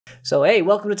So hey,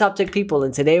 welcome to Top Tech People,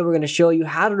 and today we're going to show you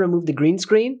how to remove the green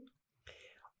screen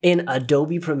in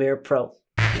Adobe Premiere Pro.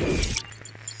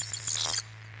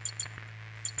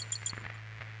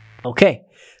 Okay,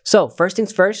 so first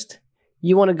things first,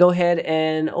 you want to go ahead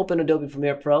and open Adobe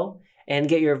Premiere Pro and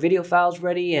get your video files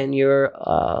ready and your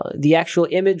the actual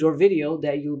image or video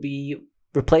that you'll be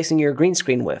replacing your green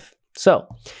screen with. So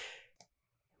I'm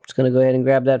just going to go ahead and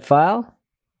grab that file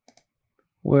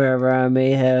wherever I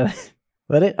may have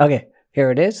put it. Okay, here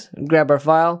it is. Grab our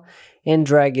file and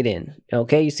drag it in.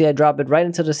 Okay, you see I drop it right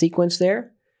into the sequence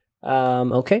there.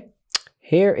 Okay,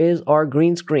 here is our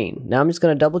green screen. Now I'm just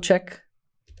going to double check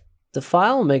the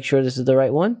file, make sure this is the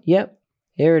right one. Yep,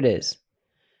 here it is.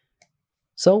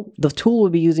 So the tool we'll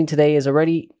be using today is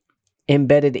already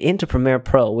embedded into Premiere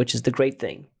Pro, which is the great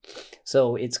thing.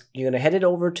 So you're gonna head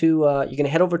over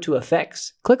to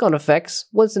Effects. Click on Effects.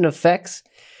 What's in Effects?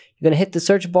 You're gonna hit the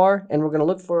search bar, and we're gonna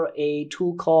look for a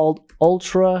tool called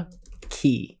Ultra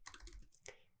Key.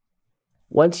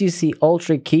 Once you see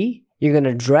Ultra Key, you're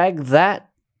gonna drag that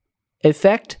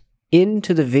effect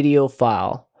into the video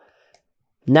file.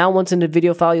 Now, once in the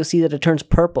video file, you'll see that it turns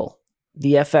purple,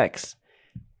 the FX.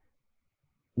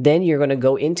 Then you're going to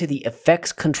go into the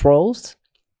effects controls.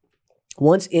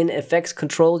 Once in effects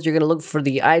controls, you're going to look for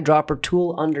the eyedropper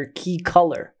tool under key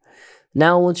color.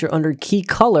 Now, once you're under key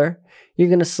color, you're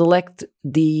going to select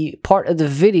the part of the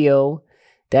video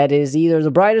that is either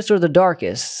the brightest or the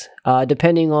darkest.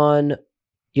 Depending on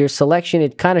your selection,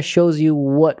 it kind of shows you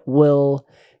what will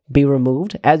be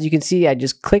removed. As you can see, I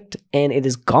just clicked and it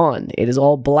is gone. It is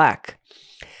all black.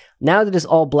 Now that it's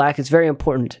all black, it's very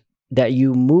important that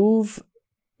you move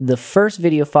the first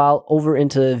video file over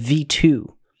into V2.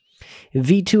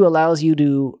 V2 allows you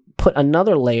to put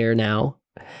another layer now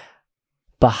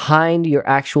behind your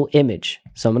actual image.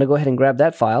 So I'm going to go ahead and grab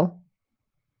that file.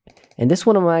 And this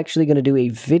one I'm actually going to do a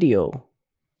video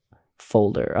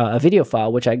folder, a video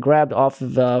file, which I grabbed off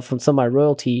of from some of my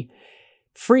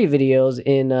royalty-free videos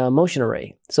in Motion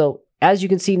Array. So as you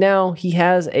can see now, he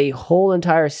has a whole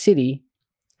entire city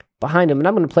behind him. And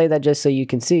I'm going to play that just so you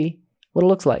can see what it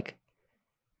looks like.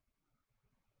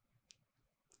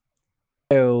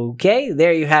 Okay,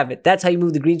 there you have it. That's how you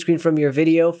move the green screen from your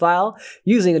video file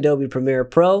using Adobe Premiere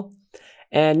Pro.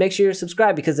 And make sure you're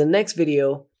subscribed, because the next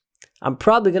video, I'm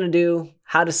probably going to do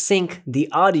how to sync the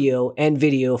audio and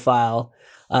video file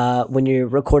when you're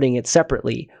recording it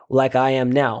separately, like I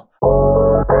am now.